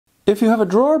If you have a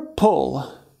drawer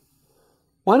pull,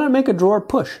 why not make a drawer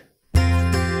push?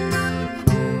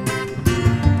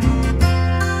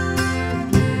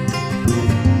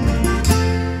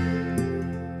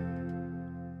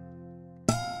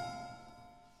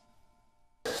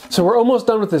 So we're almost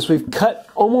done with this. We've cut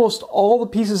almost all the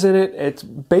pieces in it. It's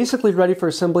basically ready for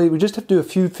assembly. We just have to do a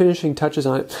few finishing touches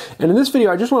on it. And in this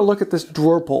video, I just want to look at this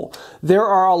drawer pull. There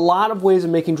are a lot of ways of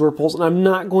making drawer pulls, and I'm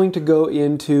not going to go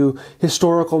into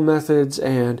historical methods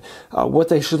and what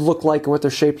they should look like and what they're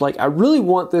shaped like. I really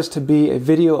want this to be a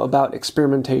video about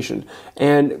experimentation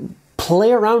and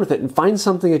play around with it and find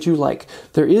something that you like.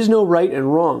 There is no right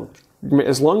and wrong.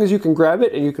 As long as you can grab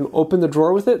it and you can open the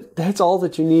drawer with it, that's all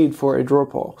that you need for a drawer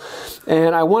pull.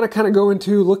 And I want to kind of go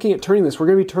into looking at turning this. We're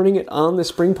going to be turning it on the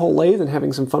spring pull lathe and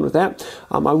having some fun with that.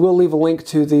 I will leave a link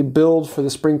to the build for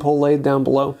the spring pull lathe down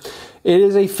below. It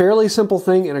is a fairly simple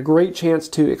thing and a great chance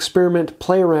to experiment,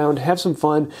 play around, have some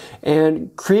fun,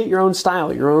 and create your own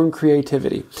style, your own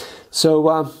creativity.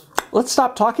 So let's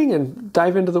stop talking and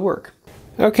dive into the work.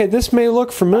 Okay, this may look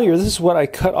familiar. This is what I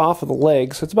cut off of the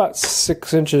leg, so it's about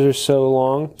 6 inches or so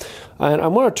long. And I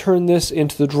want to turn this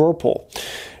into the drawer pull.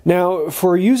 Now,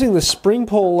 for using the spring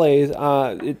pull lathe,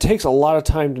 it takes a lot of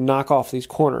time to knock off these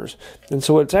corners. And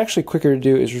so what's actually quicker to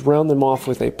do is just round them off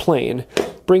with a plane,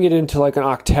 bring it into like an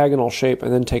octagonal shape,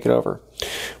 and then take it over.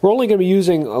 We're only going to be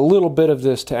using a little bit of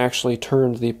this to actually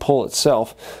turn the pull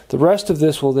itself. The rest of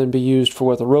this will then be used for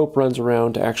what the rope runs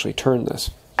around to actually turn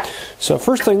this. So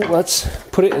first thing, let's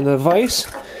put it in the vise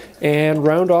and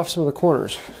round off some of the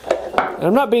corners. And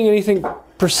I'm not being anything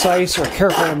precise or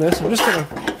careful on this. I'm just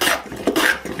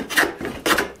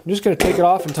gonna take it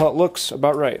off until it looks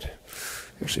about right.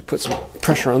 Actually put some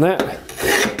pressure on that.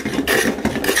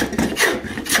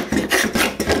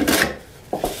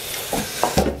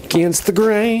 Against the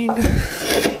grain.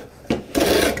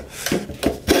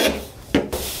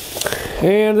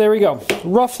 And there we go.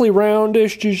 Roughly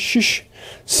roundish.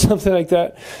 Something like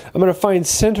that. I'm going to find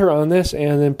center on this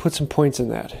and then put some points in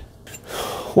that.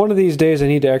 One of these days I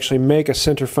need to actually make a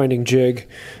center finding jig,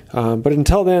 but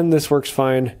until then this works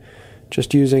fine.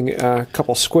 Just using a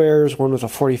couple squares, one with a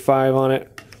 45 on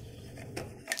it.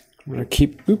 I'm going to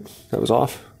keep, that was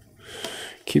off.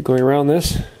 Keep going around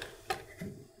this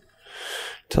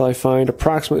until I find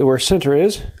approximately where center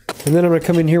is. And then I'm going to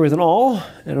come in here with an awl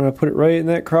and I'm going to put it right in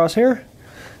that crosshair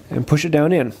and push it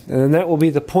down in. And then that will be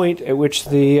the point at which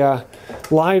the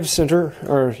live center,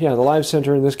 the live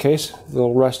center in this case,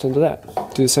 will rest into that.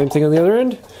 Do the same thing on the other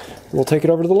end, and we'll take it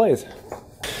over to the lathe.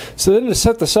 So then to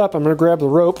set this up, I'm going to grab the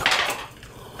rope.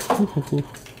 I'm going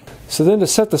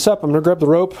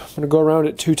to go around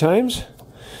it 2 times,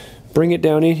 bring it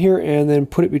down in here, and then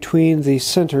put it between the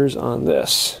centers on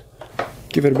this.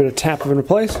 Give it a bit of tap into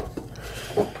place.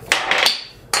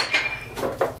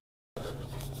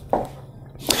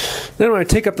 Then I'm going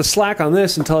to take up the slack on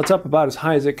this until it's up about as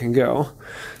high as it can go.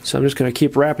 So I'm just going to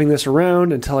keep wrapping this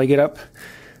around until I get up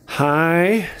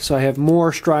high. So I have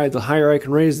more stride. The higher I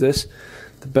can raise this,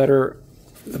 the better,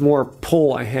 the more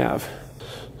pull I have.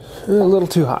 A little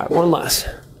too high. One less.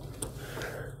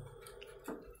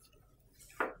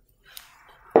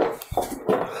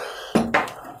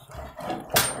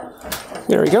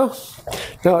 There we go.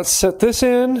 Now let's set this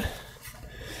in.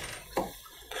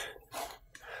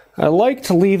 I like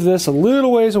to leave this a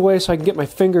little ways away so I can get my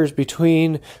fingers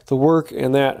between the work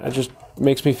and that. It just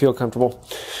makes me feel comfortable.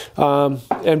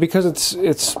 And because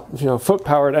it's foot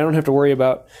powered, I don't have to worry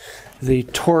about the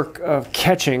torque of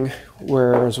catching,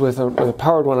 whereas with a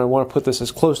powered one, I want to put this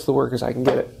as close to the work as I can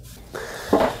get it.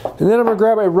 And then I'm going to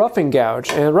grab a roughing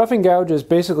gouge. And a roughing gouge is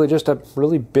basically just a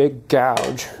really big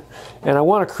gouge. And I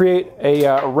want to create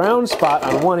a round spot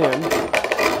on one end,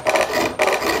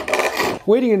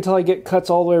 waiting until I get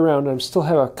cuts all the way around. I still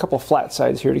have a couple flat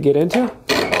sides here to get into.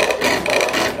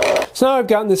 So now I've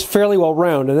gotten this fairly well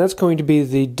round, and that's going to be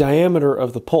the diameter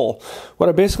of the pull. What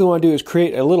I basically want to do is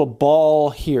create a little ball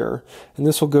here, and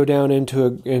this will go down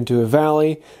into a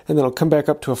valley, and then I'll come back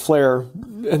up to a flare.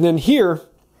 And then here,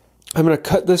 I'm going to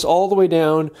cut this all the way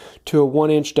down to a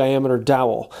 1-inch diameter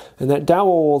dowel, and that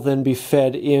dowel will then be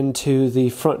fed into the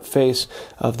front face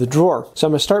of the drawer. So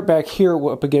I'm going to start back here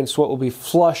up against what will be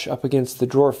flush up against the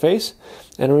drawer face,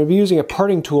 and I'm going to be using a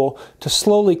parting tool to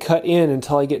slowly cut in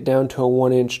until I get down to a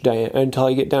 1-inch until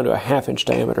I get down to a 1/2-inch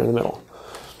diameter in the middle.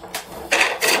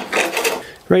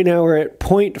 Right now we're at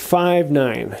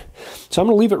 0.59, so I'm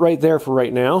going to leave it right there for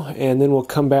right now, and then we'll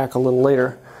come back a little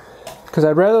later, because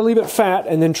I'd rather leave it fat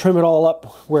and then trim it all up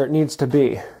where it needs to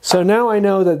be. So now I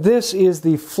know that this is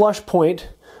the flush point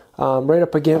right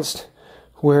up against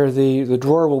where the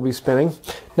drawer will be spinning.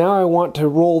 Now I want to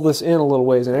roll this in a little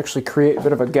ways and actually create a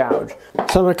bit of a gouge.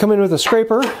 So I'm going to come in with a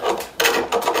scraper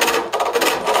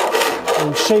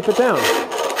and shape it down.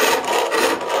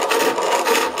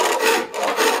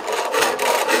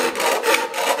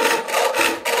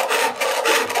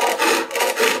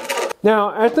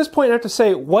 Now, at this point, I have to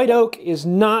say, white oak is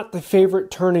not the favorite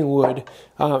turning wood,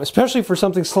 especially for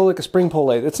something slow like a spring pull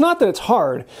lathe. It's not that it's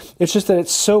hard, it's just that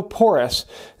it's so porous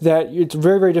that it's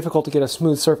very, very difficult to get a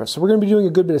smooth surface. So we're going to be doing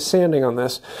a good bit of sanding on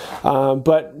this,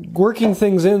 but working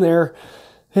things in there,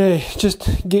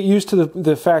 just get used to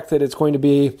the fact that it's going to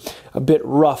be a bit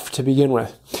rough to begin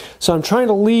with. So I'm trying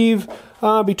to leave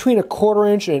between a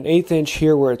 1/4 inch and 1/8 inch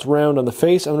here where it's round on the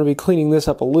face. I'm going to be cleaning this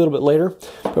up a little bit later,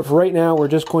 but for right now we're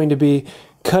just going to be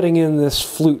cutting in this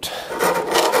flute.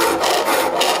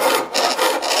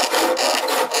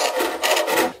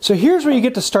 So here's where you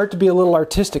get to start to be a little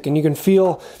artistic, and you can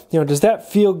feel, does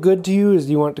that feel good to you? Do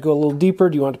you want it to go a little deeper?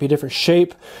 Do you want it to be a different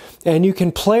shape? And you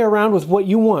can play around with what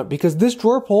you want, because this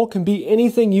drawer pull can be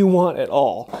anything you want at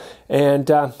all. And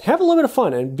have a little bit of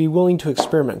fun and be willing to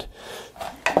experiment.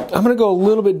 I'm going to go a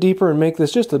little bit deeper and make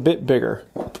this just a bit bigger.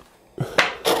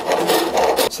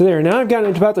 So there, now I've gotten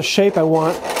it to about the shape I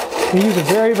want. I'm going to use a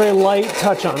very, very light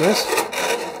touch on this.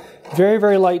 Very,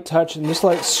 very light touch, and just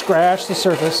like scratch the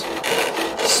surface.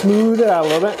 Smooth it out a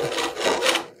little bit.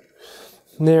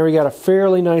 And there we got a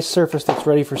fairly nice surface that's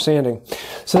ready for sanding.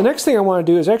 So the next thing I want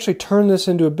to do is actually turn this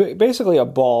into basically a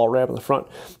ball right up in the front,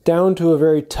 down to a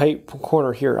very tight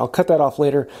corner here. I'll cut that off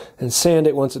later and sand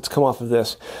it once it's come off of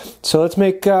this. So let's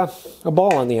make a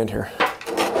ball on the end here.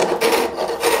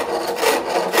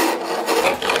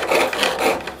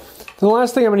 The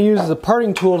last thing I'm going to use is a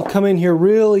parting tool to come in here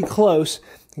really close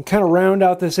and kind of round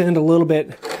out this end a little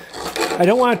bit. I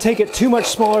don't want to take it too much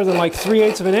smaller than like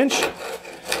 3/8 of an inch.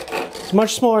 It's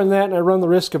much smaller than that, and I run the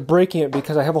risk of breaking it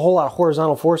because I have a whole lot of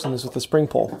horizontal force in this with the spring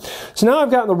pull. So now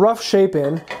I've gotten the rough shape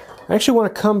in. I actually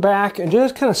want to come back and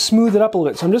just kind of smooth it up a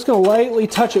little bit. So I'm just going to lightly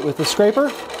touch it with the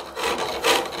scraper.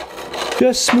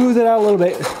 Just smooth it out a little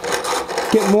bit.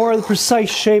 Get more of the precise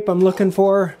shape I'm looking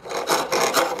for.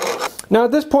 Now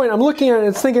at this point, I'm looking at it and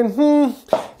it's thinking,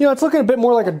 it's looking a bit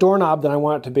more like a doorknob than I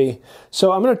want it to be.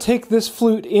 So I'm going to take this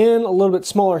flute in a little bit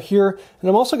smaller here, and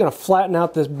I'm also going to flatten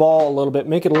out this ball a little bit,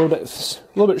 make it a little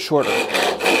bit shorter.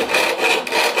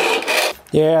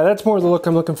 Yeah, that's more the look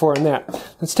I'm looking for in that.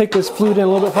 Let's take this flute in a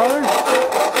little bit farther.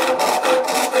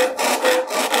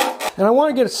 And I want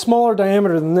to get a smaller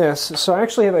diameter than this, so I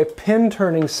actually have a pin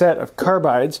turning set of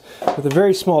carbides with a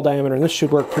very small diameter, and this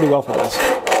should work pretty well for this.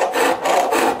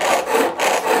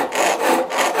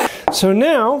 So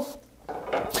now,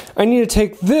 I need to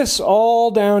take this all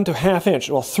down to 1/2 inch,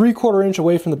 well 3/4 inch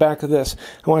away from the back of this.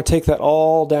 I want to take that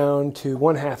all down to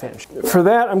 1/2 inch. For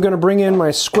that, I'm going to bring in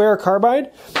my square carbide,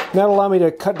 and that'll allow me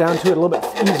to cut down to it a little bit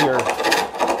easier.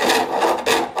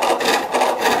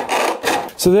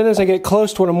 So then as I get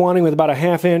close to what I'm wanting with about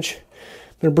 1/2 inch,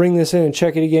 I'm going to bring this in and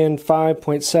check it again,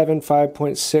 5.7,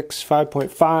 5.6,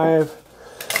 5.5,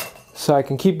 so I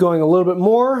can keep going a little bit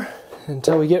more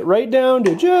until we get right down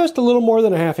to just a little more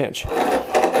than 1/2 inch.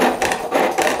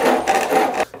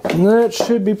 And that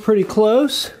should be pretty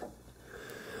close.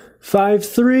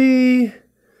 5.3,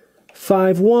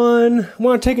 5.1. I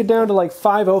want to take it down to like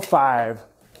 5.05.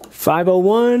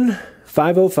 5.01,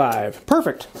 5.05.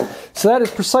 Perfect. So that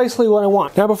is precisely what I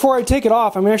want. Now before I take it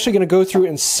off, I'm actually going to go through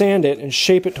and sand it and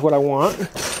shape it to what I want.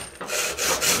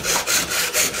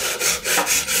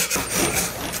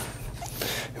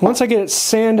 Once I get it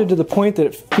sanded to the point that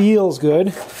it feels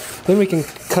good, then we can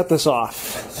cut this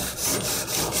off.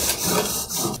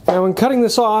 Now when cutting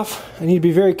this off, I need to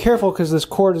be very careful because this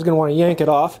cord is going to want to yank it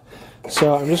off.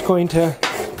 So I'm just going to,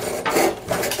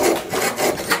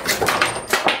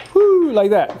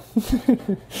 like that.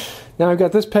 Now I've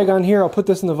got this peg on here, I'll put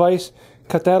this in the vise,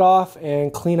 cut that off,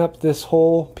 and clean up this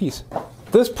whole piece.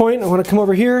 At this point, I want to come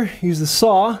over here, use the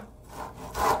saw,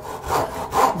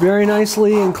 very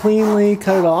nicely and cleanly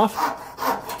cut it off.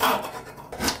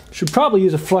 Should probably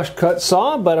use a flush cut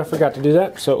saw, but I forgot to do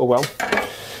that, so oh well.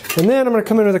 And then I'm going to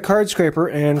come in with a card scraper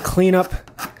and clean up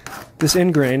this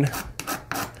end grain.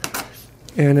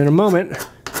 And in a moment,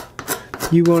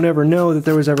 you won't ever know that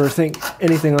there was ever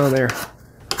anything on there.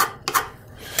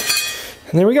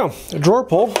 And there we go, a drawer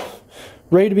pull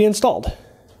ready to be installed.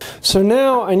 So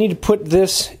now I need to put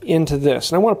this into this,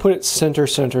 and I want to put it center,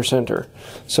 center, center.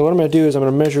 So what I'm going to do is I'm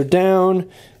going to measure down,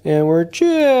 and we're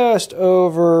just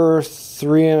over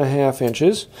 3.5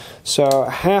 inches. So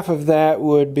half of that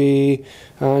would be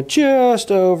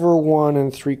just over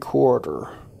 1 3/4.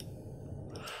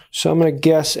 So I'm going to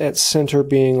guess at center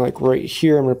being like right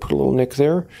here. I'm going to put a little nick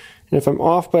there. And if I'm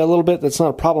off by a little bit, that's not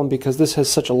a problem because this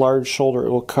has such a large shoulder,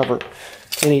 it will cover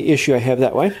any issue I have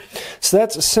that way. So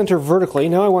that's center vertically.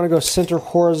 Now I want to go center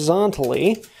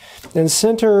horizontally. And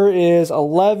center is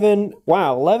 11,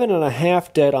 wow, 11 and a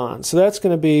half dead on. So that's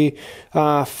going to be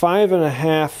 5 and a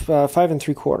half, 5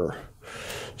 3/4.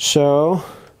 So,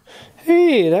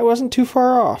 hey, that wasn't too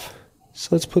far off. So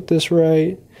let's put this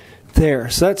right there.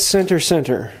 So that's center,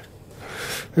 center.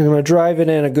 I'm going to drive it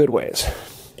in a good ways.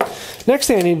 Next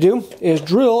thing I need to do is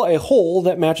drill a hole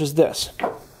that matches this.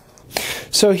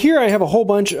 So here I have a whole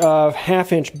bunch of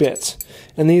 1/2 inch bits.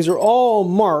 And these are all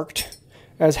marked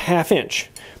as 1/2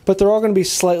 inch. But they're all going to be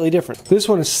slightly different. This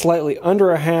one is slightly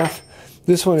under a half.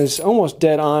 This one is almost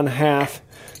dead on half.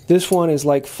 This one is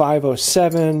like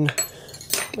 507.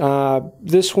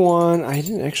 This one, I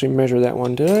didn't actually measure that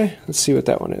one, did I? Let's see what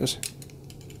that one is.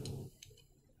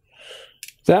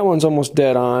 That one's almost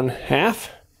dead on half.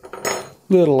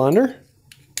 Little under.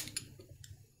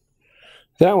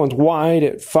 That one's wide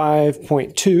at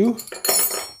 5.2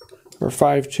 or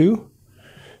 5.2.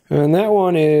 And that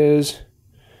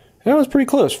one's pretty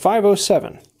close,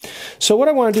 507. So what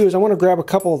I want to do is I want to grab a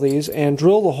couple of these and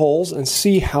drill the holes and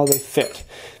see how they fit.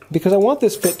 Because I want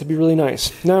this fit to be really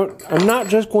nice. Now, I'm not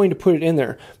just going to put it in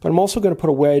there, but I'm also going to put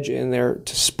a wedge in there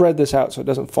to spread this out so it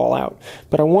doesn't fall out.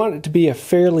 But I want it to be a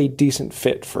fairly decent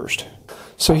fit first.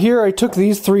 So here I took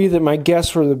these 3 that my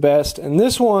guess were the best, and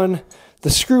this one, the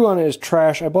screw on it is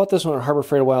trash. I bought this one at Harbor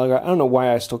Freight a while ago. I don't know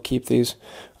why I still keep these,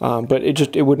 but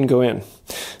it wouldn't go in.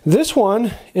 This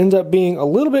one ends up being a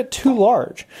little bit too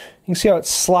large. You can see how it's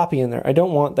sloppy in there. I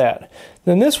don't want that.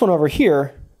 Then this one over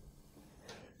here,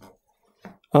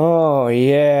 oh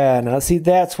yeah, now see,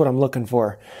 that's what I'm looking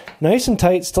for. Nice and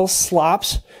tight, still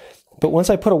slops, but once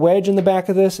I put a wedge in the back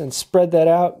of this and spread that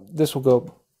out, this will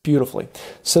go beautifully.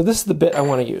 So this is the bit I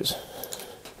want to use.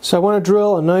 So I want to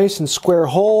drill a nice and square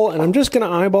hole, and I'm just going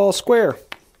to eyeball a square.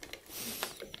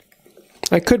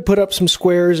 I could put up some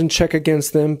squares and check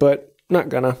against them, but not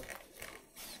gonna.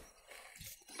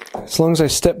 As long as I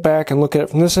step back and look at it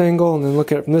from this angle and then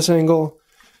look at it from this angle,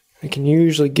 I can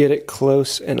usually get it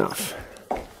close enough.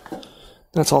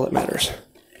 That's all that matters.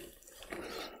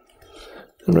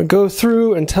 I'm going to go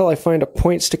through until I find a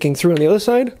point sticking through on the other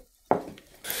side.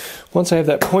 Once I have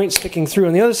that point sticking through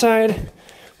on the other side,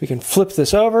 we can flip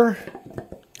this over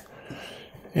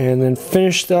and then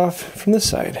finish stuff from this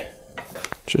side.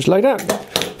 Just like that.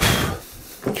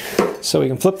 So we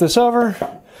can flip this over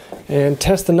and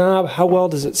test the knob. How well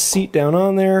does it seat down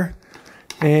on there?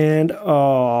 And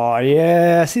oh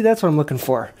yeah, see, that's what I'm looking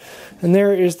for. And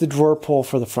there is the drawer pull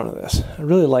for the front of this. I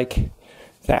really like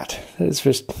that.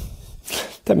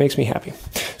 That makes me happy.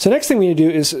 So next thing we need to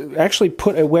do is actually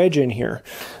put a wedge in here.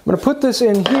 I'm going to put this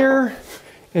in here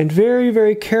and very,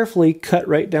 very carefully cut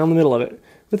right down the middle of it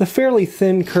with a fairly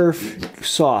thin kerf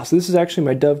saw. So this is actually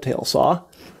my dovetail saw.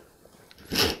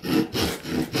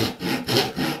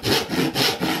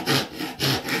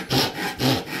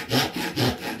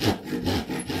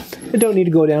 I don't need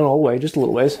to go down all the way, just a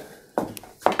little ways.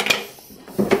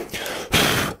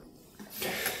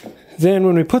 Then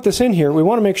when we put this in here, we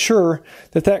want to make sure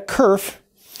that that kerf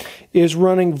is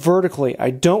running vertically. I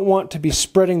don't want to be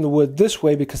spreading the wood this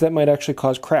way because that might actually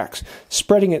cause cracks.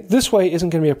 Spreading it this way isn't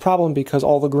going to be a problem because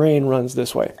all the grain runs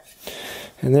this way.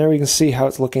 And there we can see how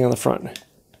it's looking on the front.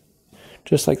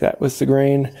 Just like that, with the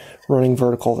grain running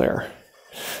vertical there.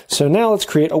 So now let's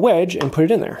create a wedge and put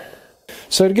it in there.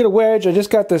 So to get a wedge, I just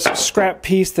got this scrap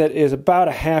piece that is about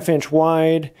a 1/2 inch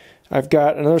wide. I've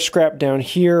got another scrap down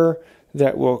here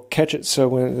that will catch it, so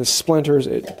when it splinters,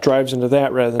 it drives into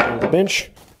that rather than into the bench.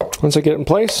 Once I get it in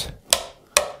place,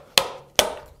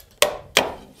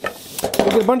 I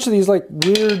get a bunch of these like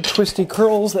weird twisty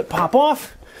curls that pop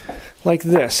off like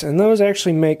this, and those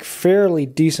actually make fairly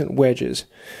decent wedges.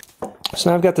 So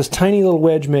now I've got this tiny little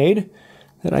wedge made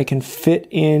that I can fit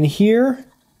in here.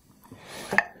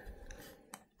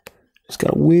 Just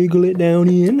gotta wiggle it down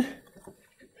in,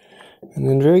 and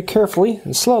then very carefully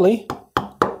and slowly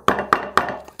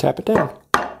tap it down.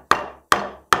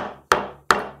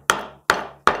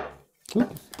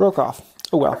 Oop, broke off.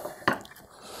 Oh well.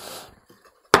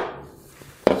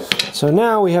 So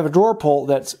now we have a drawer pull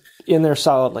that's in there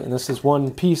solidly, and this is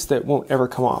one piece that won't ever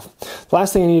come off. The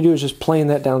last thing I need to do is just plane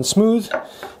that down smooth,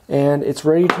 and it's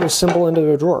ready to assemble into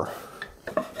the drawer.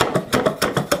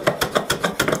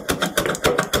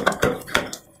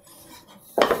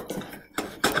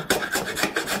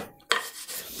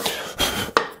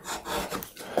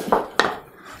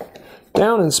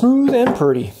 Down and smooth and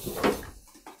pretty.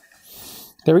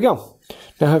 There we go.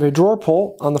 Now I have a drawer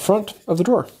pull on the front of the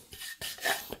drawer.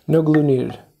 No glue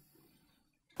needed.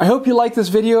 I hope you like this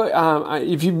video.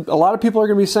 A lot of people are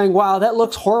going to be saying, wow, that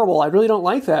looks horrible. I really don't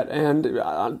like that. And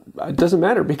it doesn't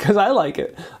matter because I like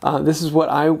it. This is what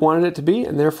I wanted it to be,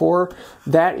 and therefore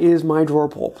that is my drawer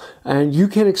pull. And you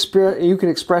can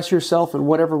express yourself in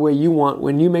whatever way you want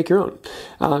when you make your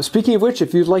own. Speaking of which,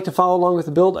 if you'd like to follow along with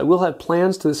the build, I will have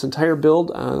plans to this entire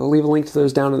build. I'll leave a link to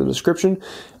those down in the description.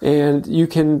 And you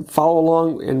can follow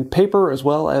along in paper as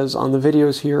well as on the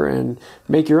videos here and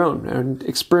make your own and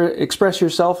express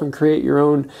yourself and create your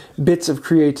own bits of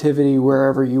creativity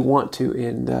wherever you want to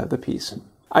in the piece.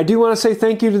 I do want to say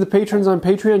thank you to the patrons on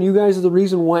Patreon. You guys are the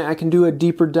reason why I can do a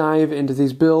deeper dive into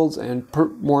these builds and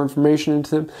put more information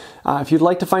into them. If you'd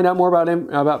like to find out more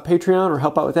about Patreon or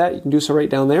help out with that, you can do so right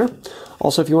down there.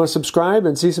 Also, if you want to subscribe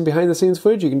and see some behind the scenes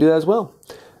footage, you can do that as well.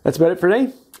 That's about it for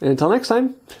today. And until next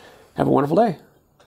time, have a wonderful day.